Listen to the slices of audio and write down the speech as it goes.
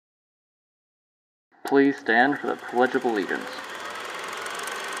Please stand for the Pledge of Allegiance.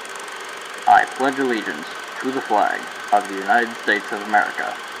 I pledge allegiance to the flag of the United States of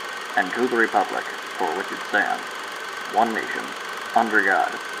America and to the republic for which it stands, one nation, under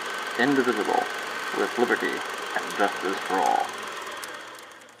God, indivisible, with liberty and justice for all.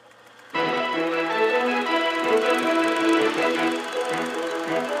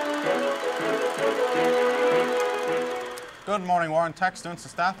 Good morning, Warren Tech students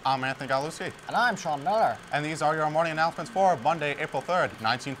and staff. I'm Anthony Galuski. And I'm Sean Miller. And these are your morning announcements for Monday, April 3rd,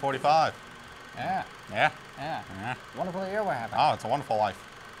 1945. Yeah. Wonderful year we're having. Oh, it's a wonderful life.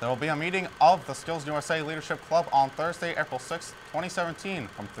 There will be a meeting of the Skills USA Leadership Club on Thursday, April 6th, 2017,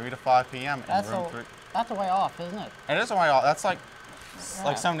 from 3 to 5 p.m. in room 3. That's a way off, isn't it? It is a way off. That's like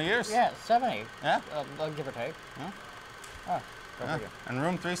 70 years. Yeah, 70. Yeah? Give or take. Yeah. Oh, go for you. In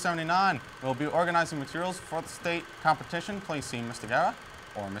room 379, we'll be organizing materials for the state competition. Please see Mr. Guerra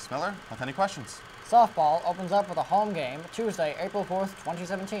or Miss Miller with any questions. Softball opens up with a home game Tuesday, April 4th,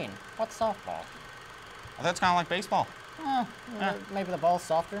 2017. What's softball? I think it's kind of like baseball. Maybe the ball's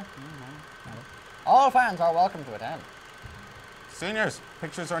softer. All fans are welcome to attend. Seniors,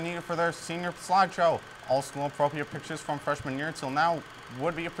 pictures are needed for their senior slideshow. All school appropriate pictures from freshman year till now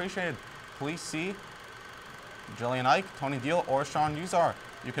would be appreciated. Please see Jillian Ike, Tony Deal, or Sean Uzar.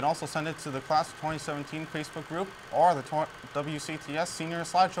 You can also send it to the Class of 2017 Facebook group or the WCTS Senior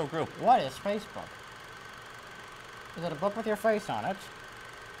Slideshow group. What is Facebook? Is it a book with your face on it?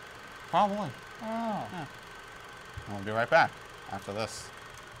 Probably. Oh. Yeah. We'll be right back after this.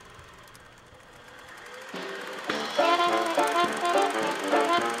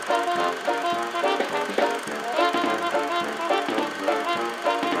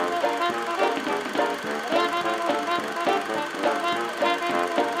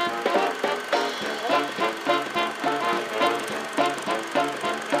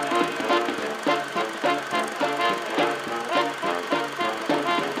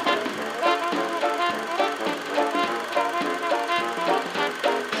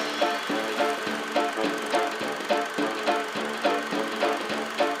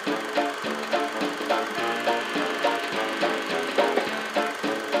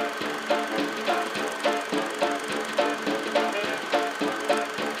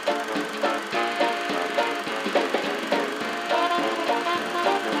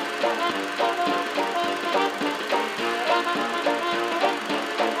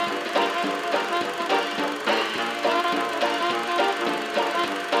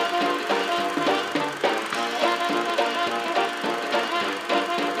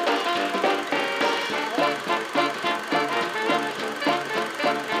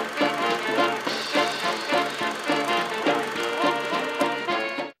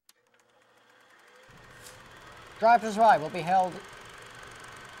 Drive to Survive will be held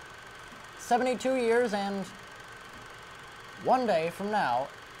 72 years and 1 day from now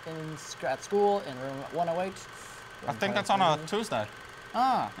at school in room 108. I think that's on a Tuesday.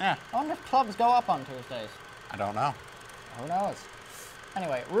 Ah. Yeah. I wonder if clubs go up on Tuesdays. I don't know. Who knows?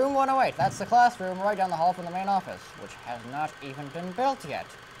 Anyway, room 108, that's the classroom right down the hall from the main office, which has not even been built yet.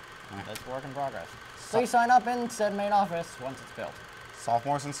 That's work in progress. Please sign up in said main office once it's built.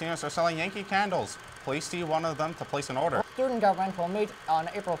 Sophomores and seniors are selling Yankee candles. Please see one of them to place an order. Student government will meet on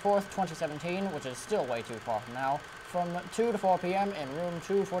April 4th, 2017, which is still way too far from now, from 2 to 4 p.m. in room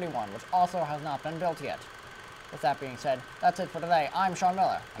 241, which also has not been built yet. With that being said, that's it for today. I'm Sean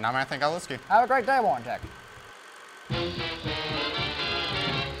Miller. And I'm Anthony Galuski. Have a great day, Warren Tech.